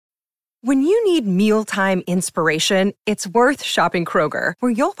When you need mealtime inspiration, it's worth shopping Kroger,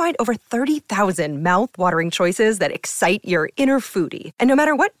 where you'll find over 30,000 mouth-watering choices that excite your inner foodie. And no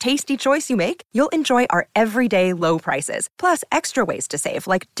matter what tasty choice you make, you'll enjoy our everyday low prices, plus extra ways to save,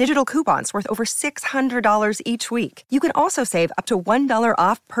 like digital coupons worth over $600 each week. You can also save up to $1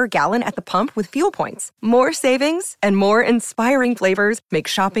 off per gallon at the pump with fuel points. More savings and more inspiring flavors make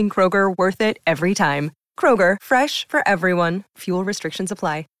shopping Kroger worth it every time. Kroger, fresh for everyone. Fuel restrictions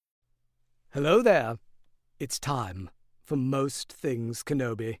apply. Hello there. It's time for Most Things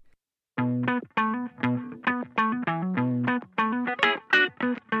Kenobi.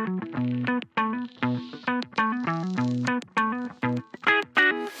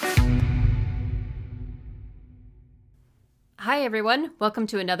 Hi, everyone. Welcome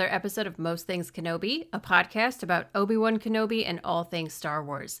to another episode of Most Things Kenobi, a podcast about Obi-Wan Kenobi and all things Star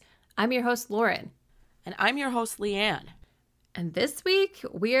Wars. I'm your host, Lauren. And I'm your host, Leanne. And this week,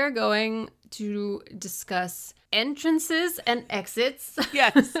 we are going to discuss entrances and exits.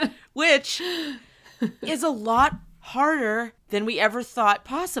 Yes, which is a lot harder than we ever thought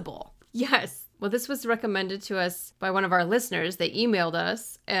possible. Yes. Well, this was recommended to us by one of our listeners. They emailed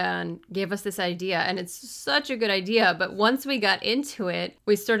us and gave us this idea, and it's such a good idea. But once we got into it,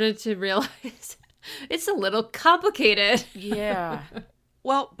 we started to realize it's a little complicated. Yeah.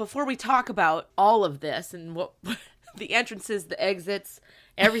 Well, before we talk about all of this and what the entrances, the exits,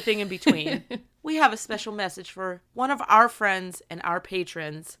 everything in between, we have a special message for one of our friends and our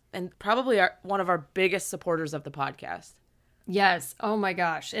patrons, and probably one of our biggest supporters of the podcast. Yes. Oh my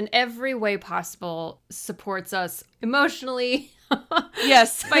gosh. In every way possible, supports us emotionally.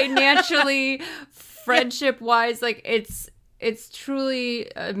 Yes. Financially, friendship-wise. Like, it's truly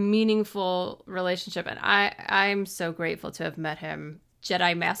a meaningful relationship. And I'm so grateful to have met him.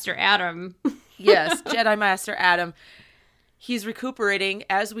 Jedi Master Adam. Yes, Jedi Master Adam. He's recuperating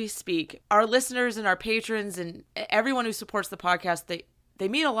as we speak. Our listeners and our patrons and everyone who supports the podcast, they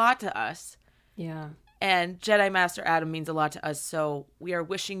mean a lot to us. Yeah. And Jedi Master Adam means a lot to us, so we are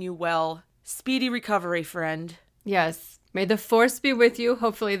wishing you well. Speedy recovery, friend. Yes. May the Force be with you.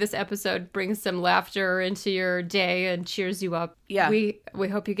 Hopefully this episode brings some laughter into your day and cheers you up. Yeah. We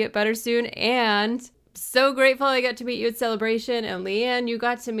hope you get better soon. And so grateful I got to meet you at Celebration. And Leanne, you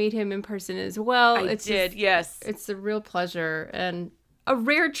got to meet him in person as well. I did, yes. It's a real pleasure and a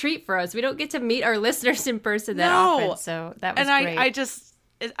rare treat for us. We don't get to meet our listeners in person that often, so that was great.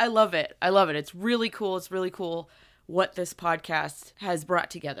 I love it. I love it. It's really cool. It's really cool what this podcast has brought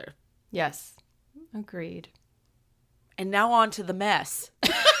together. Yes. Agreed. And now on to the mess.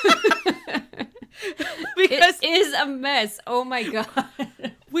 Because it is a mess. Oh my God.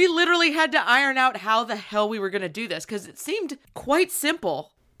 We literally had to iron out how the hell we were going to do this because it seemed quite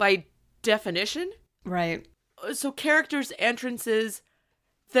simple by definition. Right. So characters' entrances,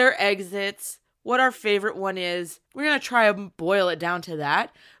 their exits, what our favorite one is. We're going to try and boil it down to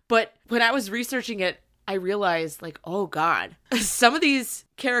that. But when I was researching it, I realized, like, oh God, some of these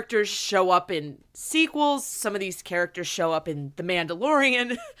characters show up in sequels. Some of these characters show up in The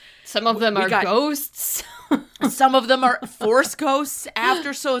Mandalorian. Some of them are ghosts. Some of them are Force ghosts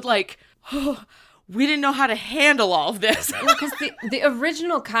after. So, like, we didn't know how to handle all of this. Because the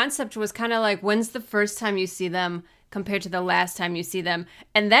original concept was kind of like, when's the first time you see them compared to the last time you see them?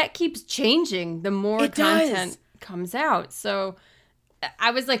 And that keeps changing the more content comes out. So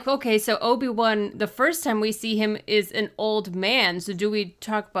I was like, okay, so Obi-Wan, the first time we see him is an old man. So do we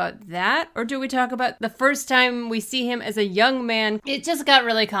talk about that? Or do we talk about the first time we see him as a young man? It just got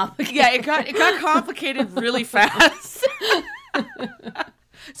really complicated. Yeah, it got complicated really fast.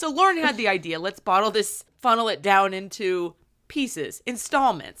 So Lauren had the idea, let's funnel it down into pieces,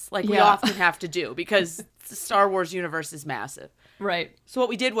 installments, like we often have to do because the Star Wars universe is massive. Right. So what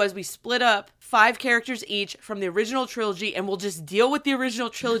we did was we split up 5 characters each from the original trilogy, and we'll just deal with the original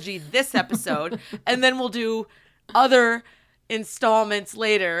trilogy this episode, and then we'll do other installments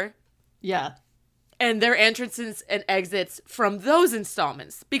later. Yeah. And their entrances and exits from those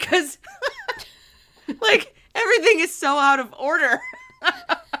installments, because like everything is so out of order.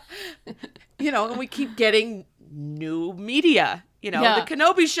 And we keep getting new media. The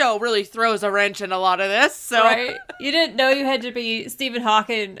Kenobi show really throws a wrench in a lot of this. So. Right. You didn't know you had to be Stephen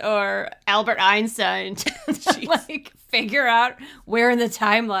Hawking or Albert Einstein to figure out where in the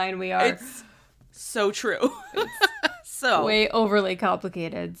timeline we are. It's so true. So way overly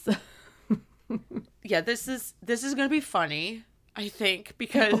complicated. So. Yeah, this is going to be funny, I think,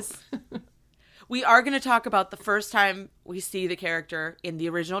 because we are going to talk about the first time we see the character in the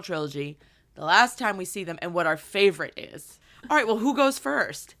original trilogy, the last time we see them, and what our favorite is. All right, well, who goes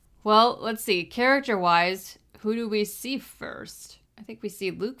first? Well, let's see. Character-wise, who do we see first? I think we see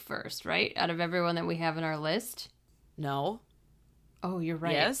Luke first, right? Out of everyone that we have in our list. No. Oh, you're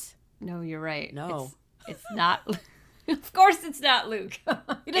right. Yes? No, you're right. No. It's not. Of course it's not Luke.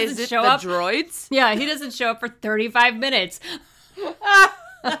 He doesn't Is it show the up. droids? Yeah, he doesn't show up for 35 minutes.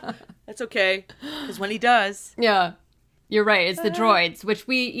 That's okay. Because when he does. Yeah. You're right. It's the droids, which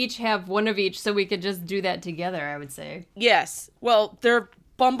we each have one of each, so we could just do that together, I would say. Yes. Well, they're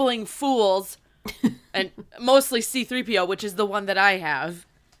bumbling fools. And mostly C-3PO, which is the one that I have.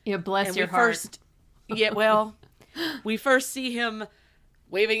 Yeah, bless And your we heart. first, yeah, well, we first see him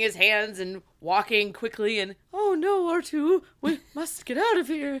waving his hands and walking quickly and, oh no, R2, we must get out of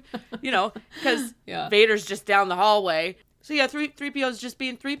here. You know, because Yeah. Vader's just down the hallway. So yeah, 3PO is just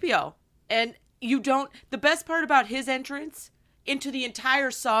being 3PO. And the best part about his entrance into the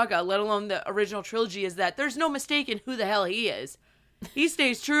entire saga, let alone the original trilogy, is that there's no mistaking who the hell he is. He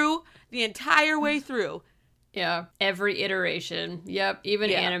stays true the entire way through. Yeah, every iteration. Yep,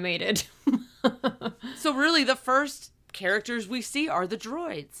 even animated. So really, the first characters we see are the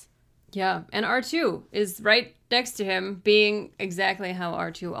droids. Yeah, and R2 is right next to him, being exactly how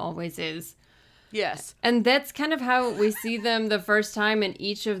R2 always is. Yes. And that's kind of how we see them the first time in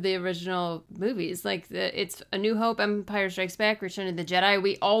each of the original movies. Like, it's A New Hope, Empire Strikes Back, Return of the Jedi.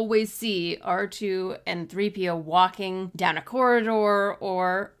 We always see R2 and 3PO walking down a corridor,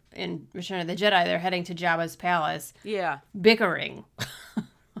 or in Return of the Jedi, they're heading to Jabba's palace, Yeah. bickering.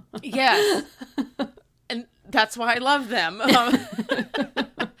 Yes. And that's why I love them.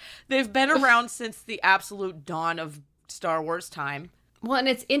 They've been around since the absolute dawn of Star Wars time. Well, and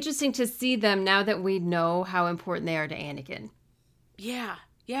it's interesting to see them now that we know how important they are to Anakin. Yeah.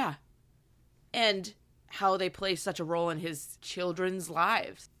 Yeah. And how they play such a role in his children's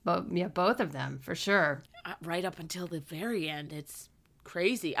lives. But yeah, both of them, for sure. Right up until the very end. It's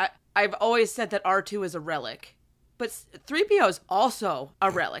crazy. I've always said that R2 is a relic. But 3PO is also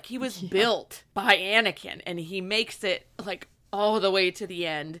a relic. He was built by Anakin, and he makes it, like, all the way to the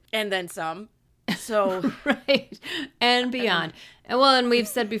end. And then some. So... Right. And beyond. And we've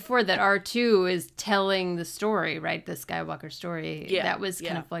said before that R2 is telling the story, right? The Skywalker story. Yeah, That was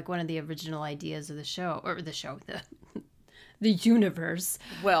kind of like one of the original ideas of the show. The universe.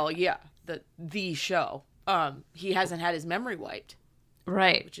 Well, yeah, the show. He hasn't had his memory wiped,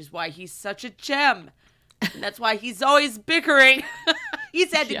 Right. which is why he's such a gem. And that's why he's always bickering.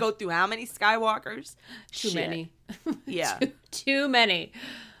 He's had to go through how many Skywalkers? Too many. Yeah. Too many.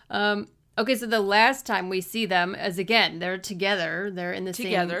 Okay, so the last time we see them is, again, they're together. They're in the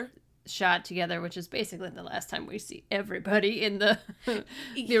same shot together, which is basically the last time we see everybody in the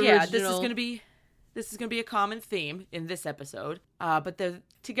Yeah, original. this is gonna be a common theme in this episode. But they're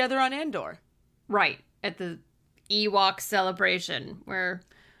together on Endor. Right, at the Ewok celebration, where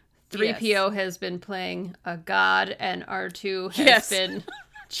 3PO has been playing a god and R2 has been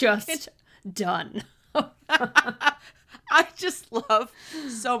just done. I just love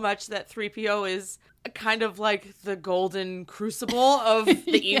so much that 3PO is kind of like the golden crucible of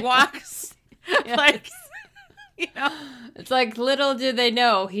the Ewoks. Like, you know. It's like, little do they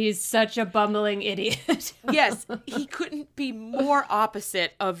know, he's such a bumbling idiot. Yes, he couldn't be more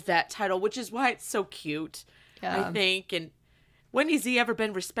opposite of that title, which is why it's so cute, I think. And when has he ever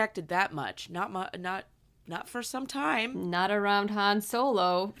been respected that much? Not for some time. Not around Han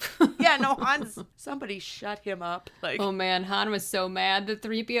Solo. Yeah, no, somebody shut him up. Like, Oh man, Han was so mad that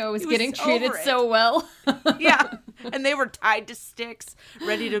 3PO was He was getting treated over it. so well. yeah, and they were tied to sticks,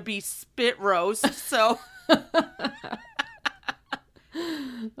 ready to be spit roast. So,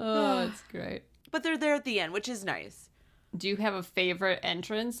 Oh, it's great. but they're there at the end, which is nice. Do you have a favorite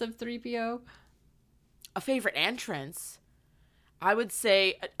entrance of 3PO? A favorite entrance, I would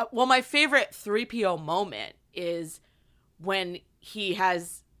say. Well, my favorite 3PO moment is when he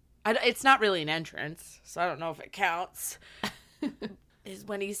has. It's not really an entrance, so I don't know if it counts. Is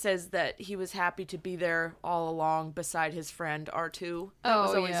when he says that he was happy to be there all along beside his friend R2. That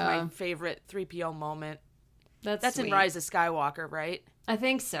was always my favorite 3PO moment. That's sweet. in Rise of Skywalker, right? I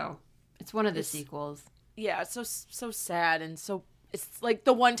think so. It's one of the sequels. Yeah, it's so sad, and so it's like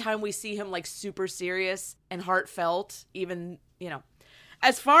the one time we see him like super serious and heartfelt. Even, you know,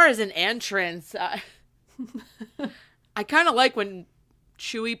 as far as an entrance, I kind of like when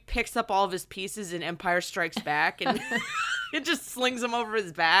Chewie picks up all of his pieces in Empire Strikes Back and it just slings them over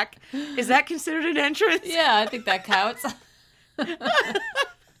his back. Is that considered an entrance? Yeah, I think that counts.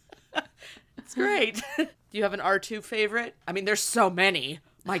 It's great. Do you have an R2 favorite? I mean, there's so many.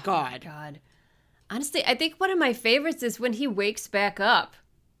 My God. God. Honestly, I think one of my favorites is when he wakes back up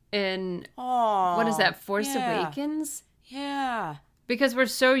in, Oh, what is that, Force yeah. Awakens? Yeah. Because we're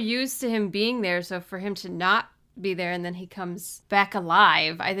so used to him being there, so for him to not be there and then he comes back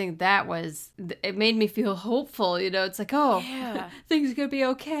alive. I think it made me feel hopeful. It's like, oh, Yeah. things are going to be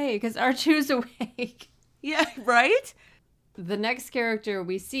okay because R2's awake. Yeah, right? The next character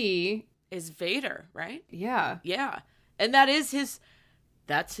we see Is Vader, right? Yeah. Yeah. And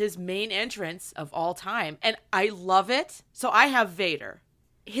that's his main entrance of all time. And I love it. So I have Vader.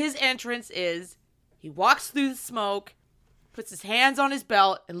 His entrance is he walks through the smoke, puts his hands on his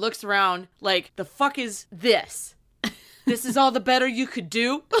belt, and looks around like, the fuck is this? This is all the better you could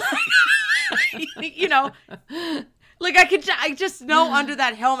do? Like I just know under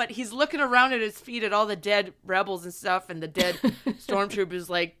that helmet, he's looking around at his feet at all the dead rebels and stuff, and the dead stormtroopers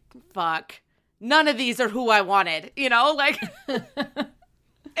like, fuck, none of these are who I wanted, and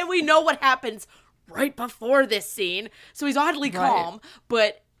we know what happens right before this scene. So he's oddly calm,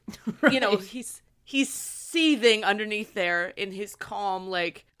 but he's seething underneath there in his calm,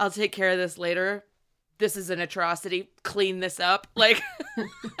 like, I'll take care of this later. This is an atrocity. Clean this up.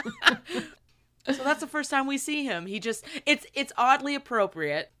 So that's the first time we see him. It's oddly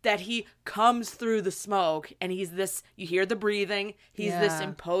appropriate that he comes through the smoke and he's this, you hear the breathing. He's this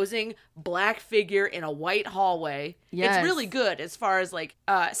imposing black figure in a white hallway. Yes. It's really good as far as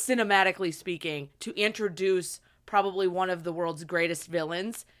cinematically speaking to introduce probably one of the world's greatest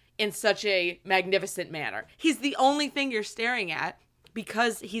villains in such a magnificent manner. He's the only thing you're staring at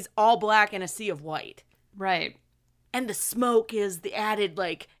because he's all black in a sea of white. Right. And the smoke is the added,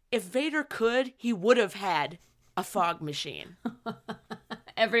 if Vader could, he would have had a fog machine.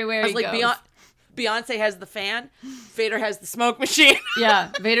 Everywhere he goes. Beyonce has the fan. Vader has the smoke machine.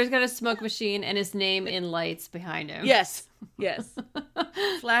 Yeah, Vader's got a smoke machine and his name in lights behind him. Yes.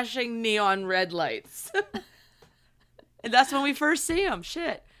 Flashing neon red lights. And that's when we first see him.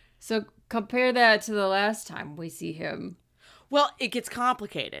 Shit. So compare that to the last time we see him. Well, it gets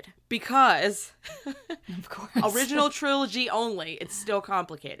complicated because of course, original trilogy only, it's still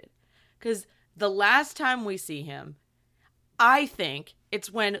complicated. Because the last time we see him, I think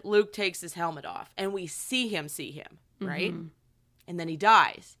it's when Luke takes his helmet off and we see him, right? Mm-hmm. And then he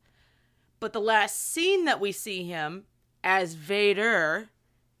dies. But the last scene that we see him as Vader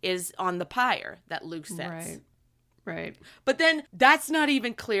is on the pyre that Luke sets. Right. But then that's not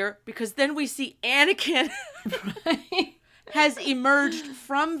even clear because then we see Anakin has emerged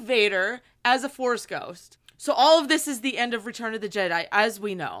from Vader as a Force ghost. So all of this is the end of Return of the Jedi, as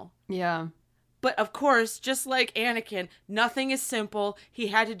we know. Yeah. But of course, just like Anakin, nothing is simple. He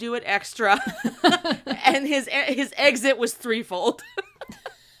had to do it extra. And his exit was threefold.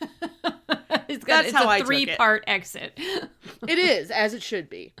 That's how I took it. It's a 3-part exit. It is, as it should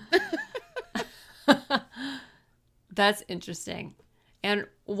be. That's interesting. And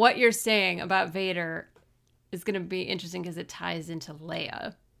what you're saying about Vader is going to be interesting because it ties into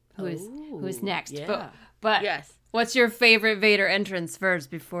Leia, who is next. Yeah. But yes. What's your favorite Vader entrance first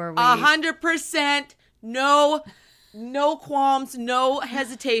before we... 100%, no qualms, no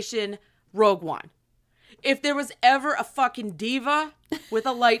hesitation, Rogue One. If there was ever a fucking diva with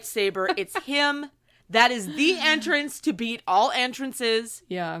a lightsaber, it's him. That is the entrance to beat all entrances.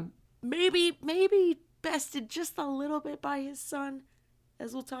 Yeah. Maybe bested just a little bit by his son,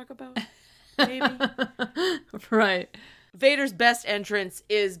 as we'll talk about. Maybe. Right. Vader's best entrance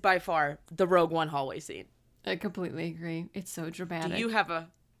is by far the Rogue One hallway scene. I completely agree. It's so dramatic. Do you have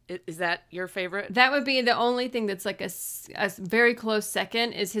is that your favorite? That would be the only thing that's like a very close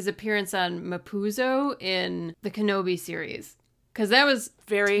second is his appearance on Mapuzo in the Kenobi series. Because that was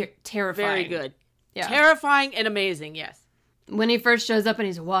very terrifying. Very good. Yeah. Terrifying and amazing, yes. When he first shows up and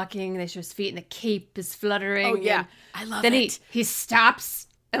he's walking, they show his feet and the cape is fluttering. Oh, yeah. I love it. Then he stops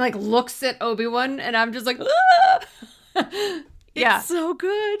and looks at Obi-Wan and I'm just like, ah! Yeah. It's so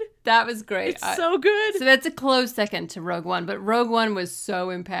good. That was great. It's so good. So that's a close second to Rogue One, but Rogue One was so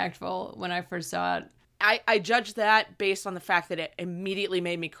impactful when I first saw it. I judged that based on the fact that it immediately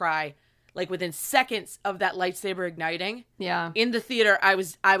made me cry. Within seconds of that lightsaber igniting. Yeah. In the theater, I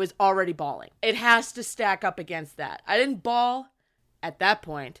was already bawling. It has to stack up against that. I didn't bawl at that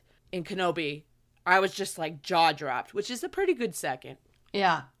point in Kenobi. I was just jaw dropped, which is a pretty good second.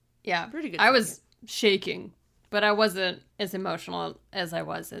 Yeah. Yeah. Pretty good. I was shaking, but I wasn't as emotional as I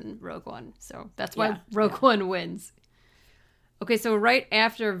was in Rogue One. So that's why Rogue One wins. Okay, so right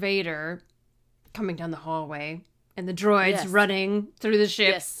after Vader coming down the hallway and the droids running through the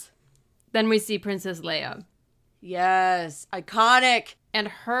ship. Yes. Then we see Princess Leia. Yes. Iconic. And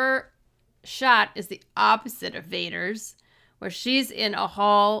her shot is the opposite of Vader's, where she's in a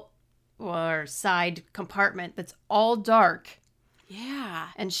hall or side compartment that's all dark. Yeah.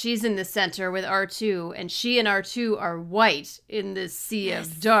 And she's in the center with R2, and she and R2 are white in this sea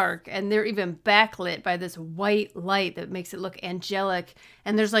of dark, and they're even backlit by this white light that makes it look angelic.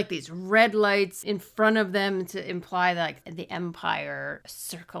 And there's like these red lights in front of them to imply like the Empire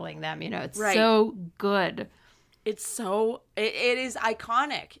circling them. You know, it's so good. It's so, it is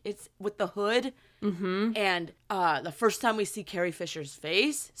iconic. It's with the hood, and the first time we see Carrie Fisher's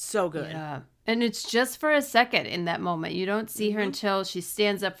face, so good. Yeah. And it's just for a second in that moment. You don't see her until she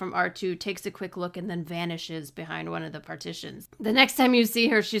stands up from R2, takes a quick look, and then vanishes behind one of the partitions. The next time you see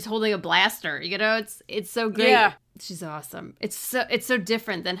her, she's holding a blaster. You know, it's so great. Yeah. She's awesome. It's so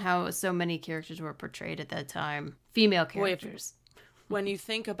different than how so many characters were portrayed at that time. Female characters. When you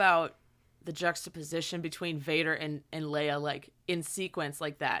think about the juxtaposition between Vader and Leia, like in sequence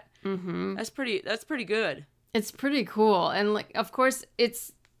like that, that's pretty good. It's pretty cool. And like, of course,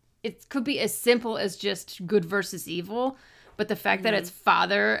 it could be as simple as just good versus evil, but the fact that it's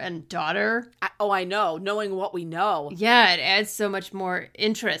father and daughter. I know. Knowing what we know. Yeah, it adds so much more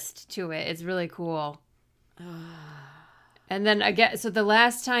interest to it. It's really cool. And then again, so the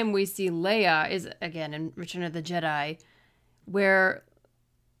last time we see Leia is, again, in Return of the Jedi, where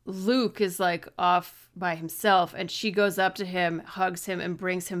Luke is like off by himself, and she goes up to him, hugs him, and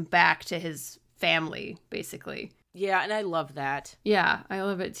brings him back to his family, basically. Yeah, and I love that. Yeah, I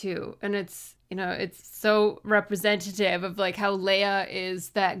love it too. And it's, you know, it's so representative of like how Leia is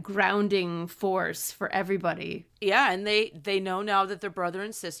that grounding force for everybody. Yeah, and they know now that they're brother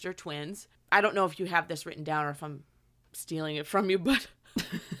and sister twins. I don't know if you have this written down or if I'm stealing it from you, but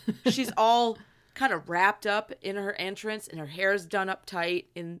she's all kind of wrapped up in her entrance, and her hair's done up tight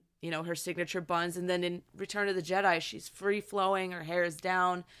in, you know, her signature buns. And then in Return of the Jedi, she's free flowing, her hair is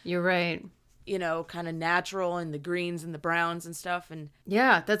down. You're right. You know, kind of natural, and the greens and the browns and stuff. And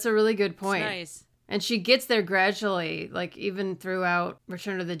yeah, that's a really good point. It's nice. And she gets there gradually, like even throughout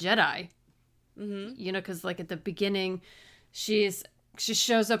Return of the Jedi. You know, because like at the beginning, she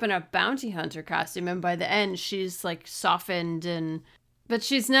shows up in a bounty hunter costume, and by the end, she's like softened but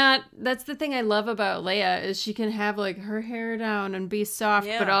she's not. That's the thing I love about Leia, is she can have like her hair down and be soft,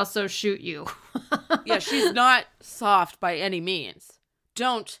 but also shoot you. Yeah, she's not soft by any means.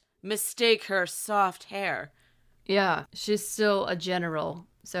 Don't mistake her soft hair. Yeah, she's still a general.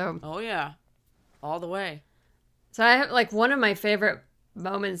 So. Oh yeah, all the way. So I have like one of my favorite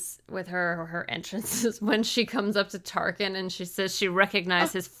moments with her entrance is when she comes up to Tarkin and she says she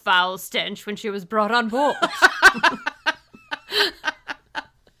recognized his foul stench when she was brought on board.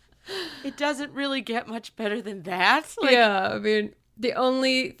 It doesn't really get much better than that. Like, yeah, I mean, the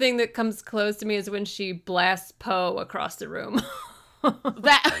only thing that comes close to me is when she blasts Poe across the room.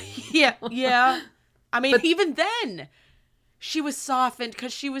 Yeah. I mean, but even then, she was softened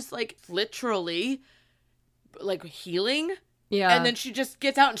because she was like literally like healing. Yeah. And then she just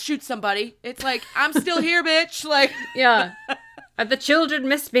gets out and shoots somebody. It's like, I'm still here, bitch. Like, yeah. Are the children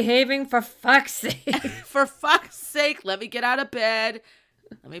misbehaving? For fuck's sake. For fuck's sake, let me get out of bed.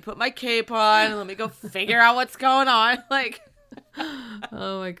 Let me put my cape on. Let me go figure out what's going on. Like,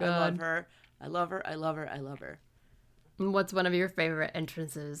 oh my God. I love her. And what's one of your favorite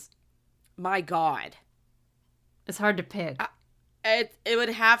entrances? My God. It's hard to pick. It would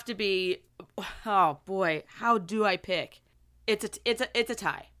have to be, oh boy, how do I pick? It's a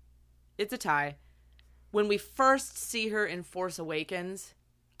tie. It's a tie. When we first see her in Force Awakens,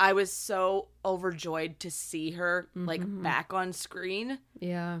 I was so overjoyed to see her like back on screen.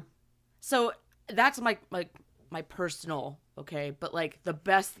 Yeah. So that's my personal, okay, but like the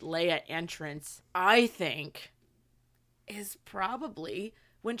best Leia entrance, I think, is probably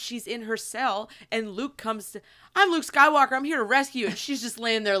when she's in her cell and Luke comes to, I'm Luke Skywalker, I'm here to rescue you. And she's just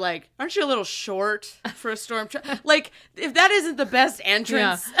laying there like, aren't you a little short for a stormtrooper? Like, if that isn't the best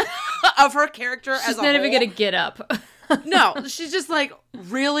entrance of her character she's as a not whole. even going to get up. No, she's just like,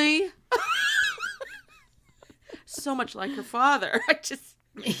 really? So much like her father. I just...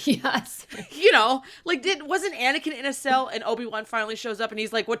 Yes. You know, like, wasn't Anakin in a cell and Obi-Wan finally shows up and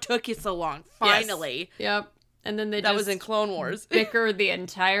he's like, what took you so long? Finally. Yes. Yep. And then that was in Clone Wars. Bicker the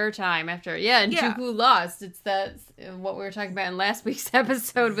entire time after. Yeah, and Dooku lost. It's what we were talking about in last week's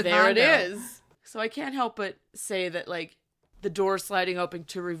episode with There Hondo. it is. So I can't help but say that, like, the door sliding open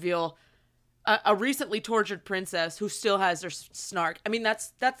to reveal a recently tortured princess who still has her snark. I mean,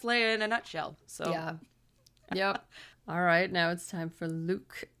 that's Leia in a nutshell. So yeah. Yep. All right, now it's time for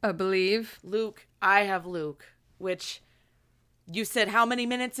Luke, I believe. Luke. I have Luke, which... You said how many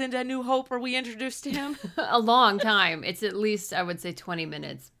minutes into A New Hope were we introduced to him? A long time. It's at least, I would say, 20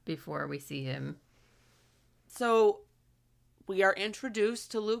 minutes before we see him. So we are introduced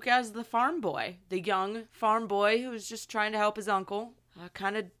to Luke as the farm boy, the young farm boy who's just trying to help his uncle,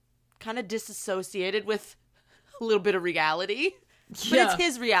 kind of disassociated with a little bit of reality. But it's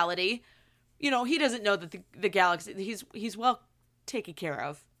his reality. You know, he doesn't know that the galaxy, he's well taken care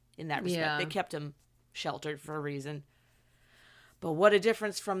of in that respect. Yeah. They kept him sheltered for a reason. But what a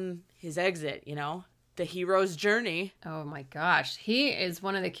difference from his exit, you know? The hero's journey. Oh my gosh. He is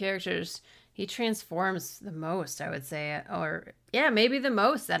one of the characters, he transforms the most, I would say. Or, yeah, maybe the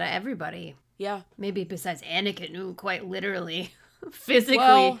most out of everybody. Yeah. Maybe besides Anakin, who quite literally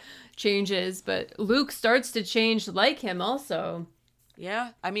physically changes. But Luke starts to change like him also.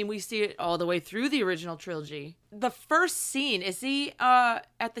 Yeah. I mean, we see it all the way through the original trilogy. The first scene, is he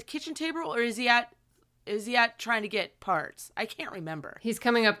at the kitchen table, or is he at trying to get parts? I can't remember. He's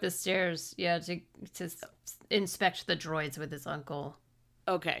coming up the stairs, to inspect the droids with his uncle.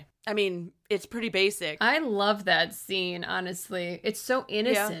 Okay. I mean, it's pretty basic. I love that scene, honestly. It's so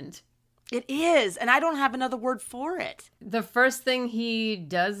innocent. It is, and I don't have another word for it. The first thing he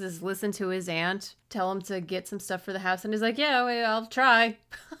does is listen to his aunt, tell him to get some stuff for the house, and he's like, yeah, well, I'll try.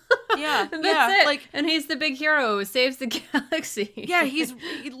 Yeah, and that's it. Like, and he's the big hero who saves the galaxy. Yeah, he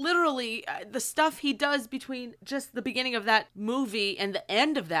literally, the stuff he does between just the beginning of that movie and the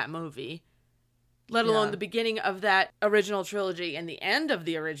end of that movie, let alone the beginning of that original trilogy and the end of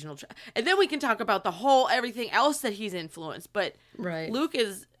the original and then we can talk about the whole everything else that he's influenced. But Luke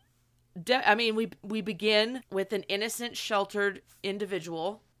is, we begin with an innocent, sheltered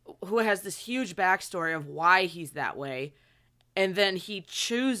individual who has this huge backstory of why he's that way. And then he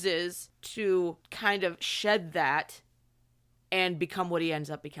chooses to kind of shed that and become what he ends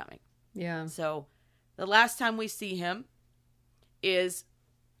up becoming. Yeah. So the last time we see him is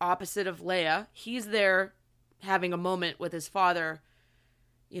opposite of Leia. He's there having a moment with his father.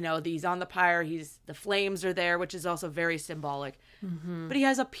 You know, he's on the pyre. The flames are there, which is also very symbolic. Mm-hmm. But he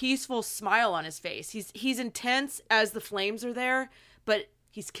has a peaceful smile on his face. He's intense as the flames are there, but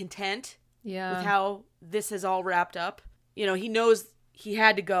he's content with how this has all wrapped up. You know, he knows he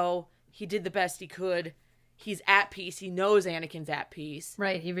had to go. He did the best he could. He's at peace. He knows Anakin's at peace.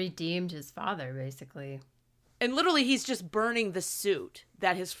 Right. He redeemed his father, basically. And literally, he's just burning the suit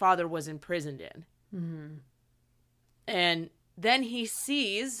that his father was imprisoned in. Mm-hmm. And then he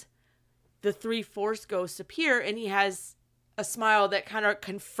sees the 3 Force ghosts appear, and he has a smile that kind of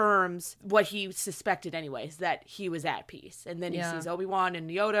confirms what he suspected anyways, that he was at peace. And then he sees Obi-Wan and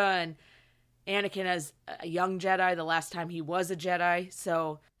Yoda and Anakin as a young Jedi the last time he was a Jedi.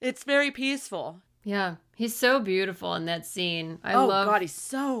 So it's very peaceful. Yeah. He's so beautiful in that scene. I love God, he's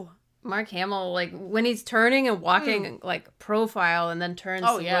so... Mark Hamill, like, when he's turning and walking, like, profile and then turns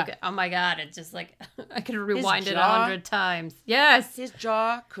to look at... Oh, my God. It's just, like, I could rewind it 100 times. Yes. His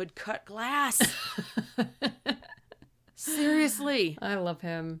jaw could cut glass. Seriously. I love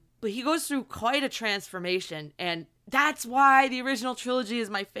him. But he goes through quite a transformation, and that's why the original trilogy is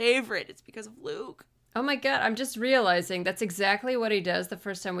my favorite. It's because of Luke. Oh, my God. I'm just realizing that's exactly what he does the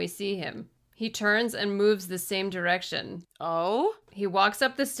first time we see him. He turns and moves the same direction. Oh? He walks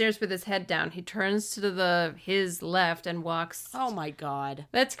up the stairs with his head down. He turns to his left and walks. Oh my God.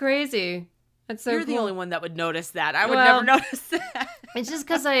 That's crazy. That's so You're cool. the only one that would notice that. I would never notice that. It's just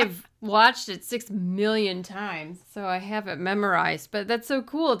because I've watched it 6 million times, so I have it memorized. But that's so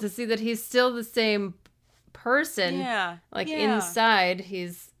cool to see that he's still the same person. Yeah. Like inside,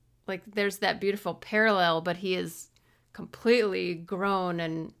 he's like, there's that beautiful parallel, but he is completely grown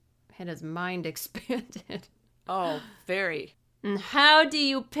and had his mind expanded. Oh, very. And how do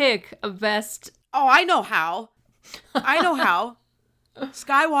you pick a best? Oh, I know how.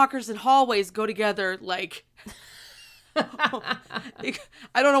 Skywalkers and hallways go together like... I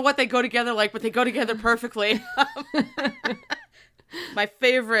don't know what they go together like, but they go together perfectly. My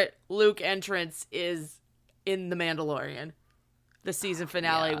favorite Luke entrance is in The Mandalorian. The season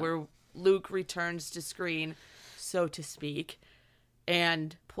finale where Luke returns to screen, so to speak,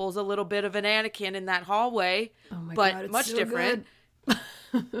 and pulls a little bit of an Anakin in that hallway, but God, much so different.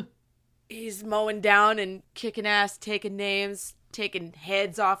 He's mowing down and kicking ass, taking names, taking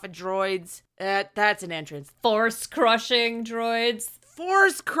heads off of droids. That's an entrance. Force crushing droids.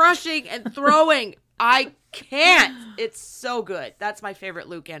 Force crushing and throwing. I can't. It's so good. That's my favorite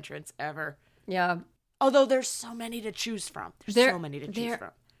Luke entrance ever. Yeah. Although there's so many to choose from. There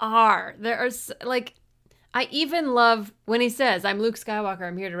are, like, I even love when he says, "I'm Luke Skywalker,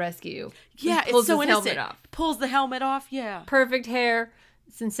 I'm here to rescue you." Yeah, he pulls it's so his innocent. helmet off. Pulls the helmet off, yeah. Perfect hair.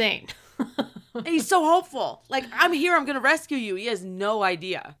 It's insane. And he's so hopeful. Like, I'm here, I'm going to rescue you. He has no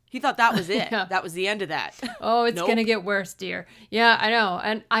idea. He thought that was it. Yeah. That was the end of that. Oh, it's Nope. going to get worse, dear. Yeah, I know.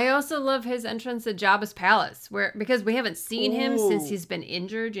 And I also love his entrance at Jabba's palace, because we haven't seen him since Ooh. he's been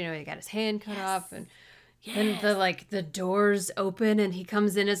injured. You know, he got his hand cut off, and then Yes. the doors open and he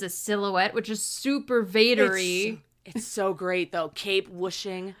comes in as a silhouette, which is super Vader-y. It's so great, though. Cape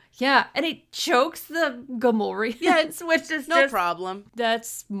whooshing. Yeah, and he chokes the Gamorreans, Yeah, which is No just, problem.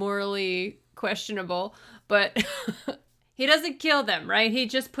 that's morally questionable, but he doesn't kill them, right? He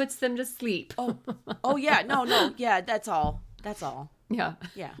just puts them to sleep. Oh, yeah. No. Yeah, that's all. That's all. Yeah,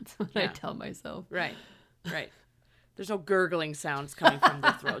 Yeah. that's what I Yeah. tell myself. Right. There's no gurgling sounds coming from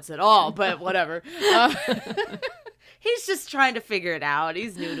their throats at all, but whatever. He's just trying to figure it out.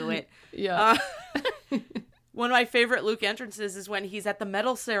 He's new to it. Yeah. One of my favorite Luke entrances is when he's at the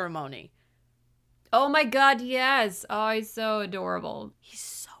medal ceremony. Oh my God, yes. Oh, he's so adorable. He's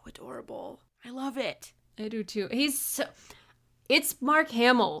so adorable. I love it. I do too. It's Mark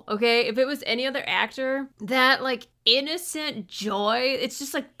Hamill, okay? If it was any other actor, that like innocent joy, it's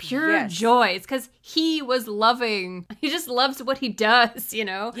just like pure Yes. joy. It's because he was loving. He just loves what he does, you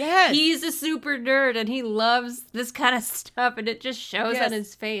know? Yes. He's a super nerd and he loves this kind of stuff and it just shows Yes. on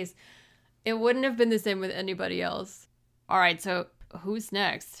his face. It wouldn't have been the same with anybody else. All right, so who's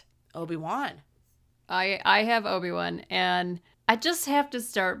next? Obi-Wan. I have Obi-Wan, and I just have to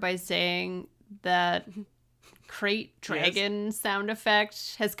start by saying that crate dragon sound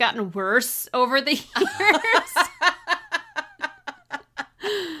effect has gotten worse over the years.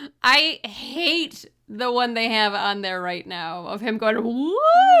 I hate the one they have on there right now of him going,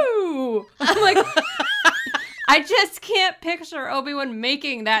 woo! I'm like, I just can't picture Obi-Wan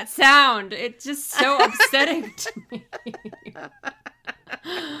making that sound. It's just so upsetting to me.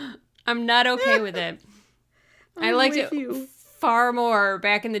 I'm not okay with it. I liked it far more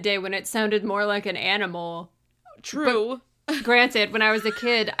back in the day when it sounded more like an animal. True. Granted, when I was a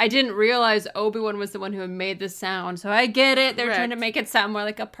kid, I didn't realize Obi-Wan was the one who had made the sound. So I get it. They're trying to Correct. make it sound more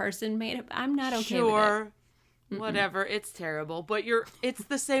like a person made it. I'm not okay with it. Sure. Whatever. It's terrible. But it's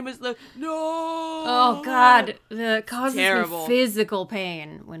the same as the no. Oh, God. It causes Terrible. me physical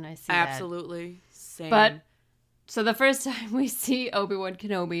pain when I see that. Absolutely. Same. But so the first time we see Obi-Wan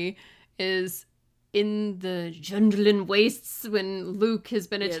Kenobi is in the Jundland Wastes when Luke has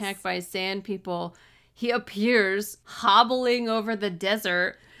been Yes. attacked by sand people. He appears hobbling over the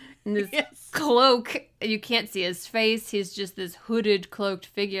desert in this Yes. cloak. You can't see his face. He's just this hooded, cloaked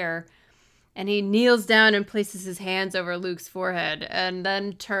figure. And he kneels down and places his hands over Luke's forehead and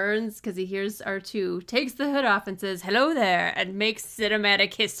then turns because he hears R2, takes the hood off and says, "Hello there," and makes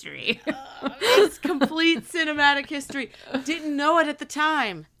cinematic history. It's complete cinematic history. Didn't know it at the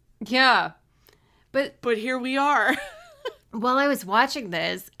time. Yeah. But But here we are. while I was watching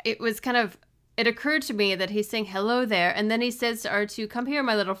this, it occurred to me that he's saying hello there. And then he says to R2, "Come here,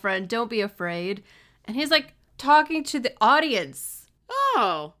 my little friend. Don't be afraid." And he's like talking to the audience.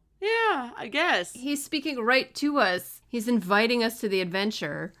 Oh, yeah, I guess. He's speaking right to us. He's inviting us to the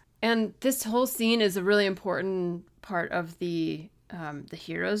adventure. And this whole scene is a really important part of the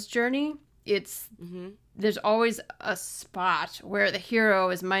hero's journey. There's always a spot where the hero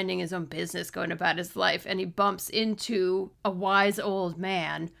is minding his own business, going about his life, and he bumps into a wise old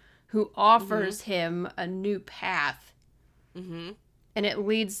man who offers him a new path. And it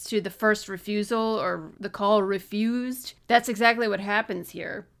leads to the first refusal or the call refused. That's exactly what happens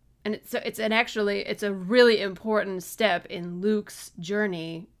here. And it's a really important step in Luke's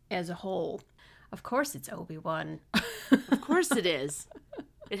journey as a whole. Of course it's Obi-Wan. Of course it is.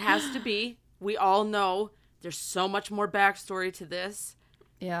 It has to be. We all know there's so much more backstory to this.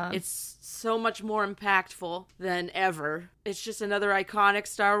 Yeah. It's so much more impactful than ever. It's just another iconic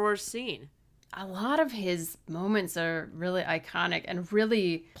Star Wars scene. A lot of his moments are really iconic and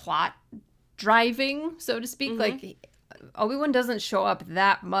really plot driving, so to speak. Like, Obi-Wan doesn't show up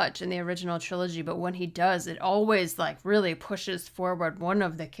that much in the original trilogy, but when he does, it always like really pushes forward one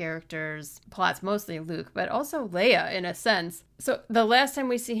of the characters' plots, mostly Luke, but also Leia in a sense. So the last time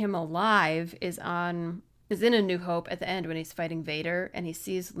we see him alive is in A New Hope at the end when he's fighting Vader and he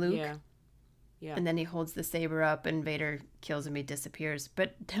sees Luke. Yeah. And then he holds the saber up and Vader kills him, he disappears.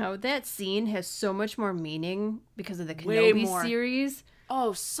 But now that scene has so much more meaning because of the Way Kenobi more. series.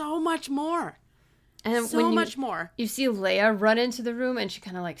 Oh, so much more. And So when much more. You see Leia run into the room and she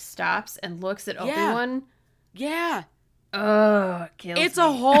kind of like stops and looks at Obi-Wan. Yeah. Oh, it kills It's me. a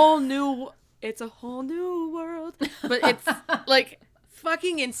whole new world. But it's like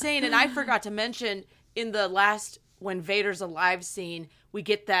fucking insane. And I forgot to mention in the last when Vader's alive scene, we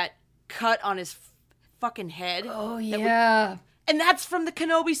get that cut on his fucking head. Oh, yeah. And that's from the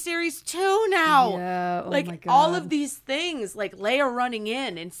Kenobi series too now. Yeah, oh like my God. all of these things, like Leia running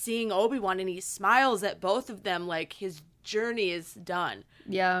in and seeing Obi-Wan, and he smiles at both of them like his journey is done.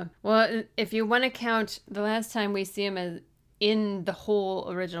 Yeah. Well, if you want to count the last time we see him as in the whole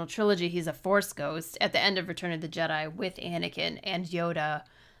original trilogy, he's a Force ghost at the end of Return of the Jedi with Anakin and Yoda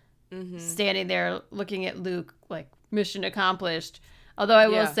standing there looking at Luke like mission accomplished. Although I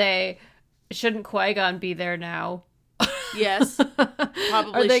will say, shouldn't Qui-Gon be there now? Yes.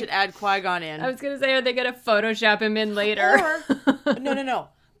 Probably should add Qui-Gon in. I was going to say, are they going to Photoshop him in later? Or, no.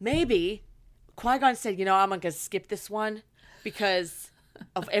 Maybe Qui-Gon said, I'm going to skip this one because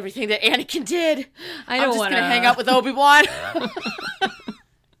of everything that Anakin did. I'm just going to hang out with Obi-Wan.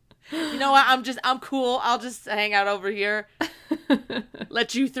 You know what? I'm cool. I'll just hang out over here.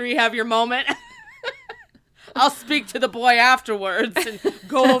 Let you three have your moment. I'll speak to the boy afterwards and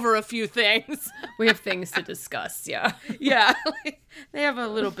go over a few things. We have things to discuss, yeah. Yeah. They have a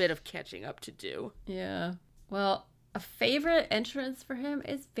little bit of catching up to do. Yeah. Well, a favorite entrance for him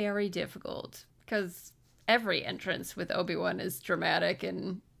is very difficult because every entrance with Obi-Wan is dramatic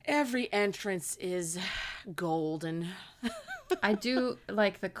and... Every entrance is golden. I do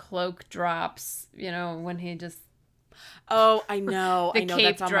like the cloak drops, when he just... Oh, I know. The I know cape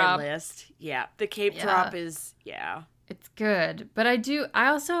that's on drop. my list. Yeah. The cape drop is, It's good. But I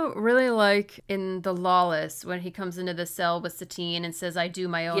also really like in The Lawless when he comes into the cell with Satine and says, I do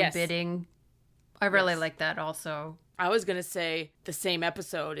my own bidding. I really like that also. I was going to say the same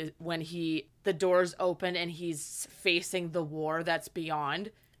episode is when the doors open and he's facing the war that's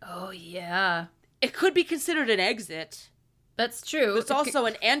beyond. Oh, yeah. It could be considered an exit. That's true. It's also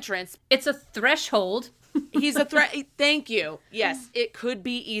an entrance. It's a threshold. He's a threat. Thank you. Yes, it could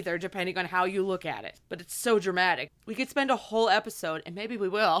be either, depending on how you look at it. But it's so dramatic. We could spend a whole episode, and maybe we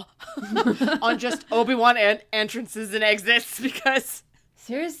will, on just Obi-Wan entrances and exits, because...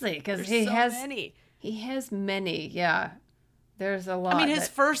 Seriously, because he has many. He has many, yeah. There's a lot. I mean, his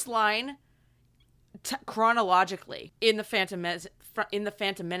first line, chronologically, in the Phantom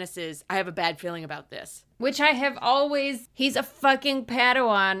Menaces, I have a bad feeling about this. Which I have always... He's a fucking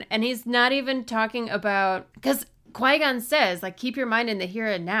Padawan, and he's not even talking about... Because Qui-Gon says, keep your mind in the here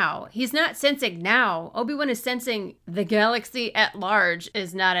and now. He's not sensing now. Obi-Wan is sensing the galaxy at large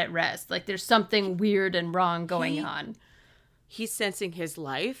is not at rest. There's something weird and wrong going on. He's sensing his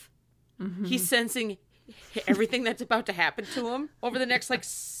life. Mm-hmm. He's sensing everything that's about to happen to him over the next,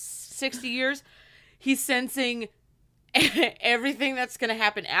 60 years. He's sensing... everything that's going to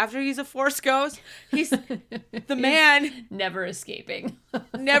happen after he's a Force ghost. He's the man. Never escaping.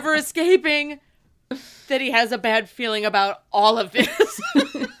 Never escaping that he has a bad feeling about all of this.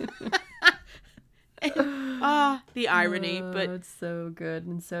 The irony. But it's so good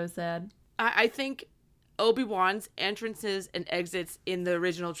and so sad. I think Obi-Wan's entrances and exits in the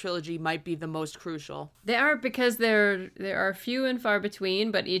original trilogy might be the most crucial. They are, because there are few and far between,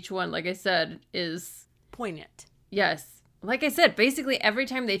 but each one, like I said, is... poignant. Yes. Like I said, basically every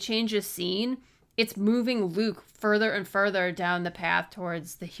time they change a scene, it's moving Luke further and further down the path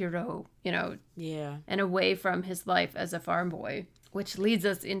towards the hero, Yeah. And away from his life as a farm boy, which leads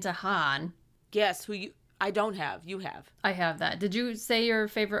us into Han. Yes, I don't have. You have. I have that. Did you say your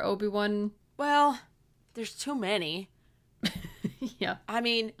favorite Obi-Wan? Well, there's too many. Yeah. I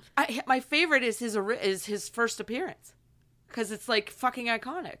mean, my favorite is his first appearance. Because it's, fucking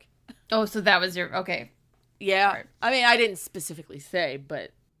iconic. Oh, so that was your... Okay. Yeah. Right. I mean, I didn't specifically say,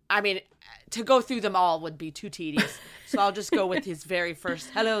 but I mean, to go through them all would be too tedious. So I'll just go with his very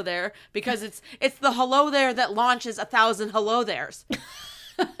first hello there, because it's the hello there that launches 1,000 hello there's.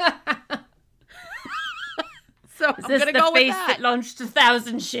 So I'm going to go with that. Is this the face that launched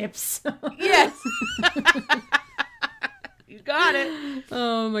 1,000 ships? Yes. You got it.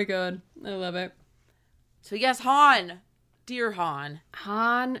 Oh my God. I love it. So yes, Han. Dear Han.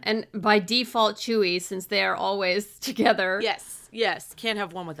 Han, and by default Chewie, since they are always together. Yes. Can't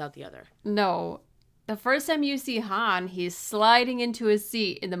have one without the other. No. The first time you see Han, he's sliding into his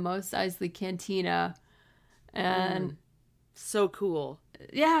seat in the Mos Eisley Cantina. And... So cool.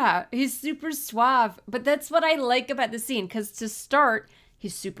 Yeah, he's super suave. But that's what I like about the scene, because to start,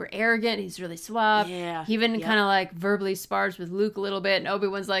 he's super arrogant, he's really suave. Yeah. He even kind of verbally spars with Luke a little bit, and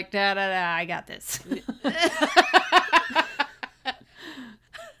Obi-Wan's like, da-da-da, I got this.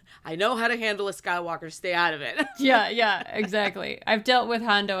 I know how to handle a Skywalker. Stay out of it. Yeah, exactly. I've dealt with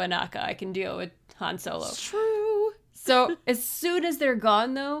Hondo Anaka. I can deal with Han Solo. It's true. So as soon as they're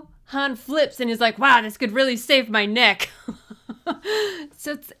gone, though, Han flips and he's like, wow, this could really save my neck.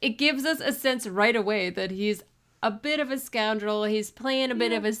 So it gives us a sense right away that he's a bit of a scoundrel. He's playing a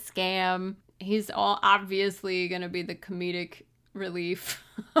bit of a scam. He's all obviously going to be the comedic relief.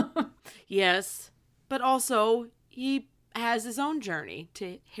 Yes, but also he has his own journey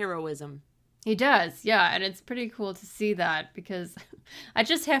to heroism. He does, yeah, and it's pretty cool to see that because I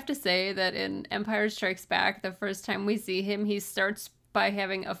just have to say that in Empire Strikes Back, the first time we see him, he starts by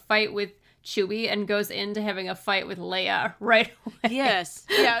having a fight with Chewie and goes into having a fight with Leia right away. Yes,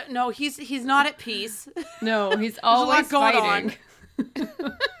 yeah, no, he's not at peace. No, he's always fighting.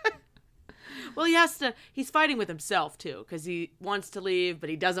 Well, he's fighting with himself too, because he wants to leave, but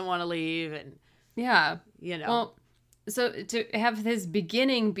he doesn't want to leave, and yeah, Well, so to have his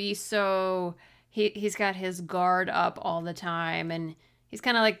beginning be so he's got his guard up all the time and he's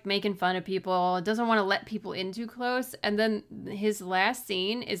kind of like making fun of people, doesn't want to let people in too close, and then his last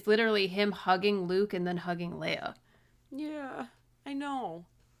scene is literally him hugging Luke and then hugging Leia. Yeah, I know.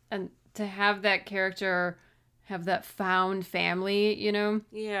 And to have that character have that found family,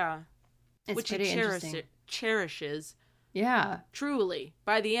 Yeah. it's Which pretty he interesting. cherishes. Yeah. Truly.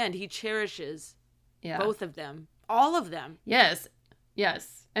 By the end, he cherishes both of them. All of them. Yes.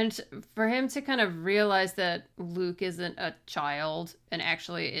 And for him to kind of realize that Luke isn't a child and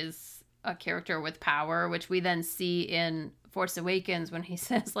actually is a character with power, which we then see in Force Awakens when he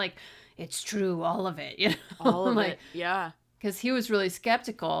says, like, it's true, all of it. All of like, it. Yeah. Because he was really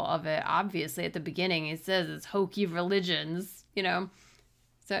skeptical of it, obviously, at the beginning. He says it's hokey religions, So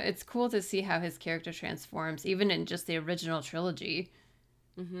it's cool to see how his character transforms, even in just the original trilogy.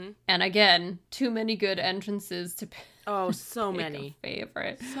 Mm-hmm. And again, too many good entrances to pick. Oh, so many.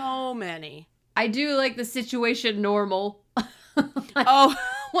 Favorite. So many. I do like the situation normal. Oh,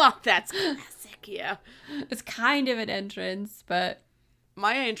 well, that's classic, yeah. It's kind of an entrance, but...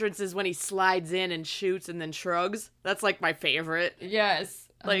 My entrance is when he slides in and shoots and then shrugs. That's like my favorite. Yes.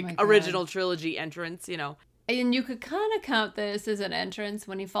 Like original trilogy entrance, And you could kind of count this as an entrance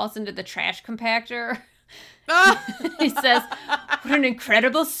when he falls into the trash compactor. He says, what an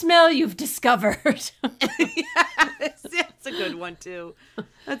incredible smell you've discovered. Yes, that's a good one, too.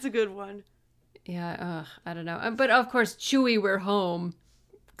 That's a good one. Yeah, I don't know. But, of course, Chewie, we're home.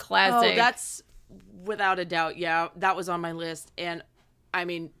 Classic. Oh, that's without a doubt, yeah. That was on my list. And, I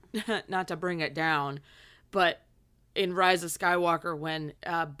mean, not to bring it down, but in Rise of Skywalker, when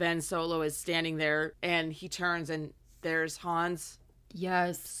Ben Solo is standing there and he turns and there's Han's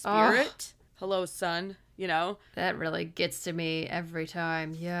spirit. Hello, son. That really gets to me every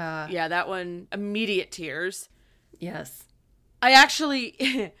time. Yeah. Yeah, that one, immediate tears. Yes. I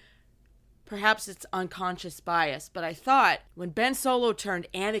actually, perhaps it's unconscious bias, but I thought when Ben Solo turned,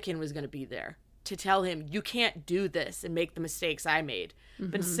 Anakin was going to be there to tell him, you can't do this and make the mistakes I made.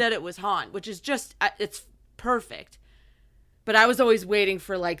 Mm-hmm. But instead it was Han, which is just, it's perfect. But I was always waiting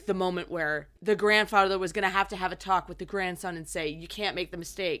for, like, the moment where the grandfather was going to have a talk with the grandson and say, you can't make the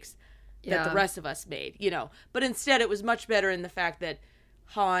mistakes that the rest of us made, But instead, it was much better in the fact that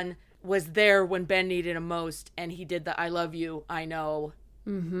Han was there when Ben needed him most, and he did the I love you, I know.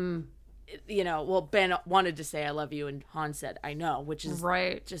 Mm-hmm. Well, Ben wanted to say I love you, and Han said I know, which is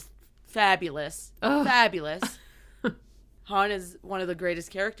just fabulous. Ugh. Fabulous. Han is one of the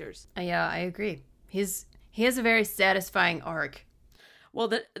greatest characters. Yeah, I agree. He has a very satisfying arc. Well,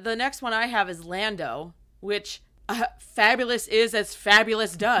 the next one I have is Lando, which fabulous is as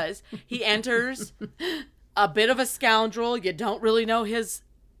fabulous does. He enters a bit of a scoundrel. You don't really know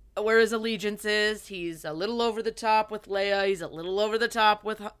where his allegiance is. He's a little over the top with Leia. He's a little over the top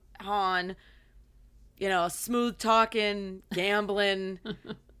with Han. Smooth talking, gambling.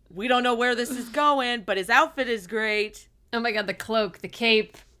 We don't know where this is going, but his outfit is great. Oh my god, the cloak, the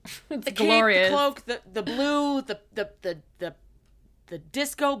cape. It's the glorious. Cape, the cloak, the blue, the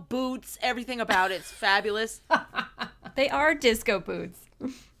disco boots, everything about it's fabulous. They are disco boots.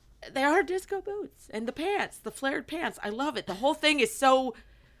 They are disco boots. And the pants, the flared pants. I love it. The whole thing is so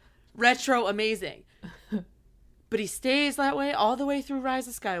retro amazing. But he stays that way all the way through Rise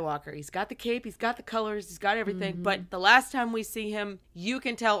of Skywalker. He's got the cape, he's got the colors, he's got everything. Mm-hmm. But the last time we see him, you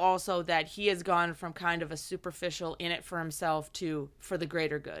can tell also that he has gone from kind of a superficial in it for himself to for the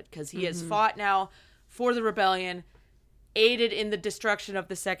greater good. Because he has fought now for the rebellion, aided in the destruction of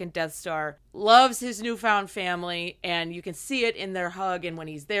the second Death Star, loves his newfound family, and you can see it in their hug and when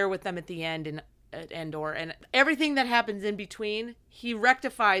he's there with them at the end at Endor. And everything that happens in between, he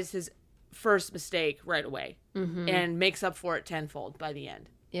rectifies his first mistake right away and makes up for it tenfold by the end.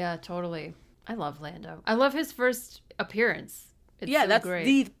 Yeah, totally. I love Lando. I love his first appearance. It's that's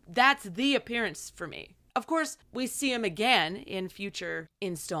great. That's the appearance for me. Of course, we see him again in future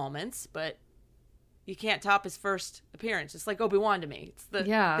installments, but you can't top his first appearance. It's like Obi-Wan to me. It's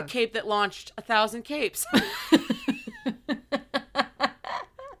the cape that launched 1,000 capes.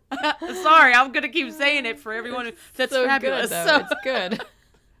 Sorry, I'm going to keep saying it for everyone that's so fabulous. Good, so it's good.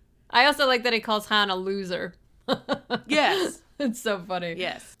 I also like that he calls Han a loser. Yes. It's so funny.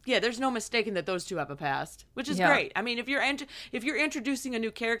 Yes. Yeah, there's no mistaking that those two have a past, which is great. I mean, if you're introducing a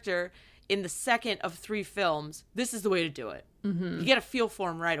new character in the second of 3 films, this is the way to do it. Mm-hmm. You get a feel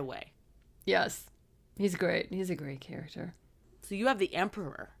for him right away. Yes. He's great. He's a great character. So you have the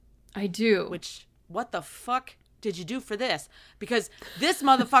Emperor. I do. Which, what the fuck did you do for this? Because this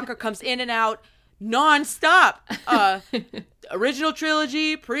motherfucker comes in and out nonstop. Original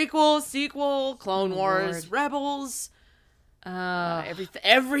trilogy, prequel, sequel, Clone Wars, Rebels,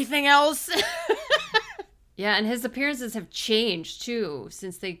 everything else. Yeah, and his appearances have changed too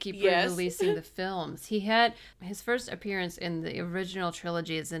since they keep releasing the films. He had his first appearance in the original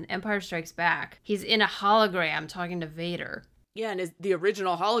trilogy is in Empire Strikes Back. He's in a hologram talking to Vader. Yeah, and the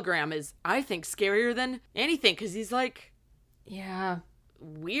original hologram is, I think, scarier than anything because he's like,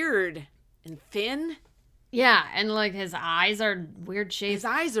 weird and thin. Yeah, and like his eyes are weird shapes. His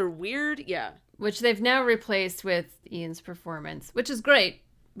eyes are weird, yeah. Which they've now replaced with Ian's performance, which is great.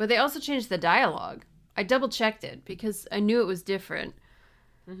 But they also changed the dialogue. I double-checked it because I knew it was different.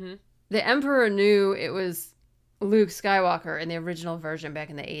 Mm-hmm. The Emperor knew it was Luke Skywalker in the original version back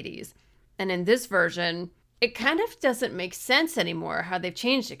in the 80s. And in this version, it kind of doesn't make sense anymore how they've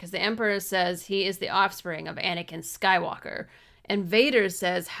changed it because the Emperor says he is the offspring of Anakin Skywalker. And Vader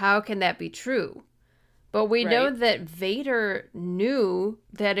says, how can that be true? But we know that Vader knew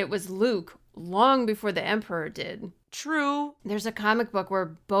that it was Luke long before the Emperor did. True. There's a comic book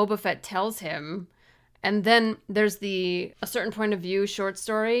where Boba Fett tells him, and then there's A Certain Point of View short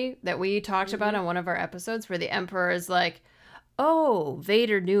story that we talked about on one of our episodes where the Emperor is like, oh,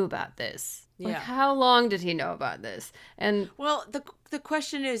 Vader knew about this. Like, how long did he know about this? And well, the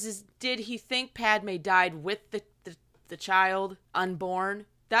question is did he think Padme died with the child unborn?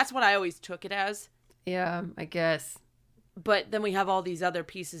 That's what I always took it as. Yeah, I guess. But then we have all these other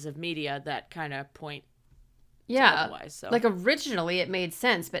pieces of media that kind of point to otherwise. So. Like originally it made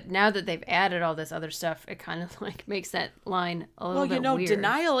sense, but now that they've added all this other stuff, it kind of like makes that line a little bit weird.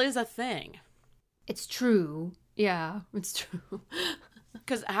 Denial is a thing. It's true. Yeah, it's true.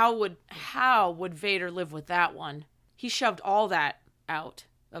 Because how would Vader live with that one? He shoved all that out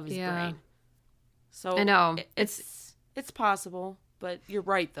of his brain. So I know it's possible, but you're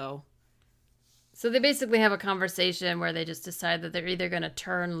right though. So they basically have a conversation where they just decide that they're either going to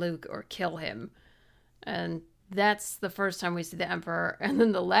turn Luke or kill him. And that's the first time we see the Emperor. And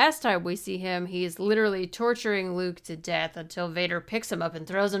then the last time we see him, he's literally torturing Luke to death until Vader picks him up and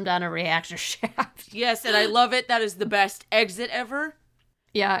throws him down a reactor shaft. Yes, and I love it. That is the best exit ever.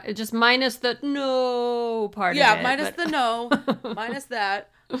 Yeah, it just minus the no part of it. Yeah, minus the no. Minus that.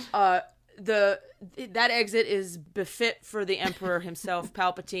 That exit is befit for the Emperor himself.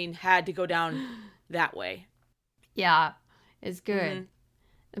 Palpatine had to go down that way. Yeah, it's good.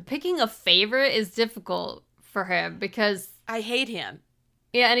 Mm-hmm. Picking a favorite is difficult for him because I hate him.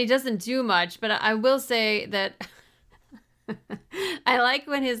 Yeah, and he doesn't do much, but I will say that I like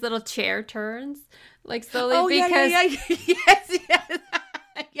when his little chair turns, like slowly because... Yes.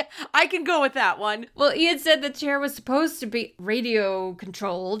 Yeah, I can go with that one. Well, Ian said the chair was supposed to be radio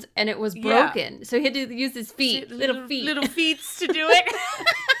controlled and it was broken. So he had to use his feet, little feet to do it.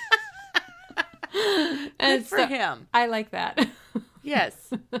 And good for him. I like that.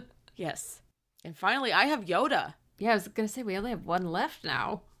 Yes. And finally, I have Yoda. Yeah, I was going to say we only have one left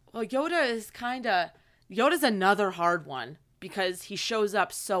now. Well, Yoda's another hard one because he shows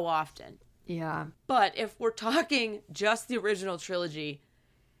up so often. Yeah. But if we're talking just the original trilogy,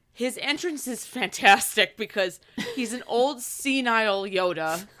 his entrance is fantastic because he's an old senile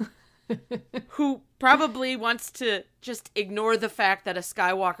Yoda who probably wants to just ignore the fact that a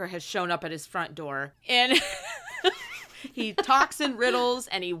Skywalker has shown up at his front door. And he talks in riddles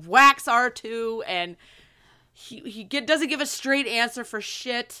and he whacks R2 and he doesn't give a straight answer for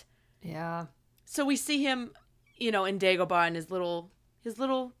shit. Yeah. So we see him, in Dagobah in his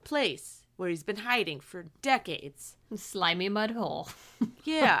little place where he's been hiding for decades. Slimy mud hole.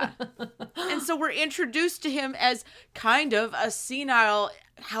 Yeah. And so we're introduced to him as kind of a senile,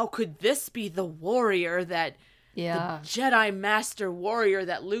 how could this be the warrior that, the Jedi Master warrior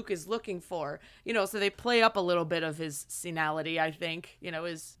that Luke is looking for? So they play up a little bit of his senility, I think,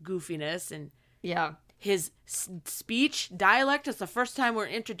 his goofiness and his speech, dialect. It's the first time we're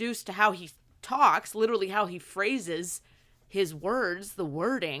introduced to how he talks, literally how he phrases his words, the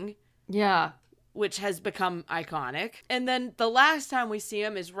wording. Yeah. Which has become iconic. And then the last time we see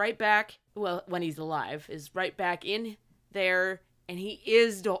him is right back, when he's alive, is right back in there. And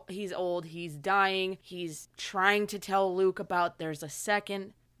he's old, he's dying. He's trying to tell Luke about there's a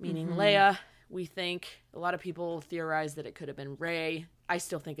second meaning Leia. We think a lot of people theorize that it could have been Rey. I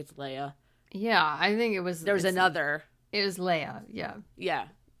still think it's Leia. Yeah, I think it was. There's another. It was Leia. Yeah. Yeah,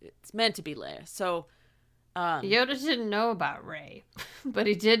 it's meant to be Leia. So Yoda didn't know about Rey, but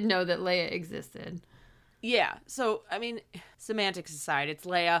he did know that Leia existed. Yeah. So I mean, semantics aside, it's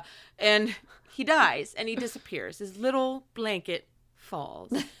Leia, and he dies and he disappears. His little blanket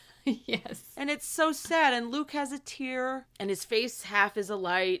falls. Yes. And it's so sad. And Luke has a tear, and his face half is a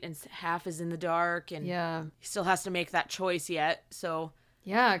light and half is in the dark. And yeah, he still has to make that choice yet. So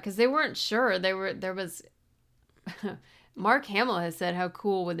yeah, because they weren't sure. There was. Mark Hamill has said, how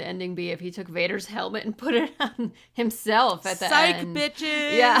cool would the ending be if he took Vader's helmet and put it on himself at the end? Psych,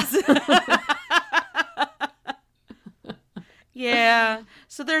 bitches. Yeah. Yeah.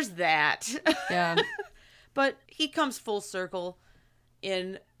 So there's that. Yeah. But he comes full circle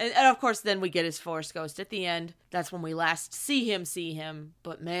and of course then we get his Force Ghost at the end. That's when we last see him.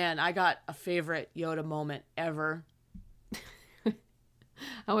 But man, I got a favorite Yoda moment ever.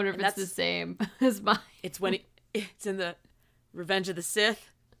 I wonder if it's the same as mine. It's when it's in the Revenge of the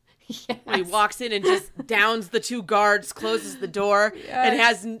Sith. Yes. When he walks in and just downs the two guards, closes the door,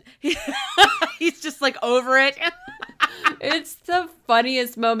 and he's just like over it. It's the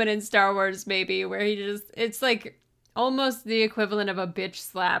funniest moment in Star Wars, maybe, where it's like almost the equivalent of a bitch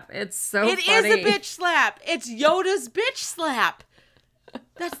slap. It's so funny. It is a bitch slap. It's Yoda's bitch slap.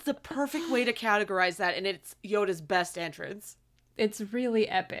 That's the perfect way to categorize that, and it's Yoda's best entrance. It's really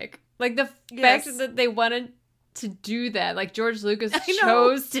epic. Like the fact that they wanted to do that, like George Lucas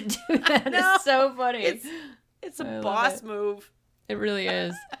chose to do that is so funny. It's a boss move. It really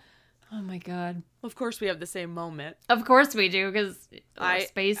is. Oh my God. Of course we have the same moment. Of course we do, because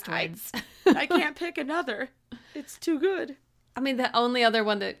space twins. I can't pick another. It's too good. I mean, the only other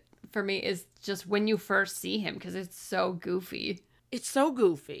one that for me is just when you first see him, because it's so goofy. It's so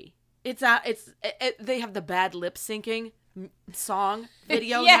goofy. They have the bad lip syncing song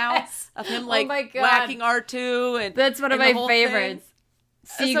video now of him like whacking R2, and that's one of my favorites.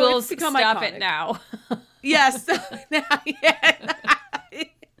 Seagulls, so stop iconic. It now. Yes.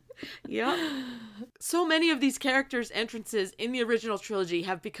 Yep. So many of these characters' entrances in the original trilogy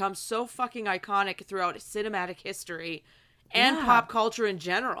have become so fucking iconic throughout cinematic history and pop culture in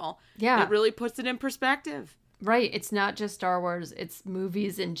general. Yeah. It really puts it in perspective. Right. It's not just Star Wars. It's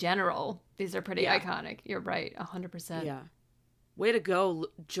movies in general. These are pretty iconic. You're right. 100%. Yeah. Way to go,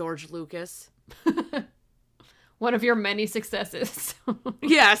 George Lucas. One of your many successes.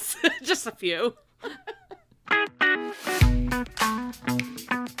 Yes. Just a few.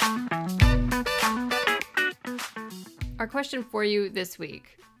 Our question for you this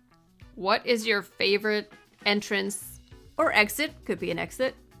week. What is your favorite entrance or exit, could be an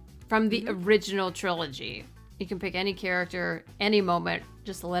exit, from the original trilogy? You can pick any character, any moment.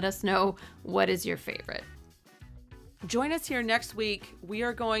 Just let us know what is your favorite. Join us here next week. We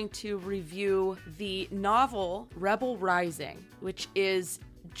are going to review the novel Rebel Rising, which is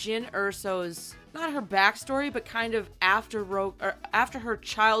Jyn Erso's, not her backstory, but kind of after her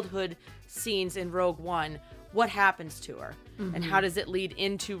childhood scenes in Rogue One. What happens to her and how does it lead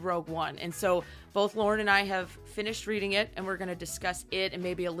into Rogue One? And so both Lauren and I have finished reading it, and we're going to discuss it and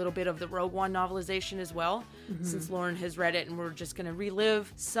maybe a little bit of the Rogue One novelization as well, since Lauren has read it, and we're just going to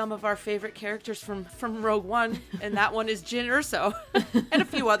relive some of our favorite characters from Rogue One, and that one is Jyn Erso, and a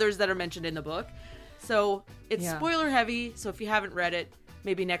few others that are mentioned in the book. So it's spoiler heavy, so if you haven't read it,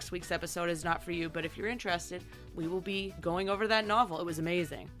 maybe next week's episode is not for you, but if you're interested, we will be going over that novel. It was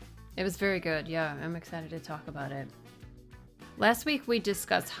amazing. It was very good, yeah. I'm excited to talk about it. Last week we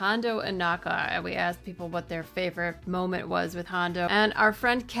discussed Hondo Ohnaka, and we asked people what their favorite moment was with Hondo. And our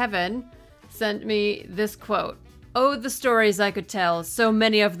friend Kevin sent me this quote. "Oh, the stories I could tell, so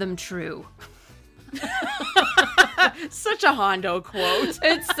many of them true." Such a Hondo quote.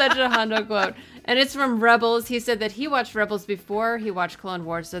 It's such a Hondo quote. And it's from Rebels. He said that he watched Rebels before he watched Clone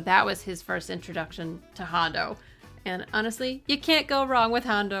Wars, so that was his first introduction to Hondo. And honestly, you can't go wrong with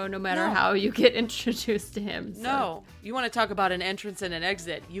Hondo no matter how you get introduced to him. So. No. You want to talk about an entrance and an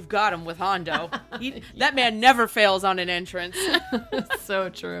exit. You've got him with Hondo. That man never fails on an entrance. So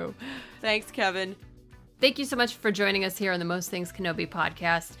true. Thanks, Kevin. Thank you so much for joining us here on the Most Things Kenobi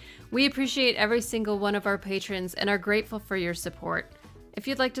podcast. We appreciate every single one of our patrons and are grateful for your support. If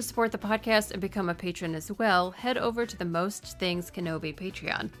you'd like to support the podcast and become a patron as well, head over to the Most Things Kenobi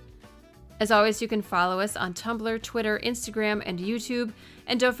Patreon. As always, you can follow us on Tumblr, Twitter, Instagram, and YouTube,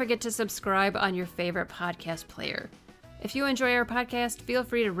 and don't forget to subscribe on your favorite podcast player. If you enjoy our podcast, feel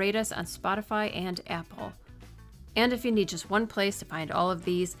free to rate us on Spotify and Apple. And if you need just one place to find all of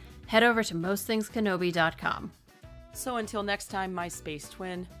these, head over to mostthingskenobi.com. So until next time, my space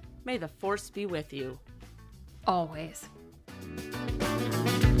twin, may the force be with you. Always.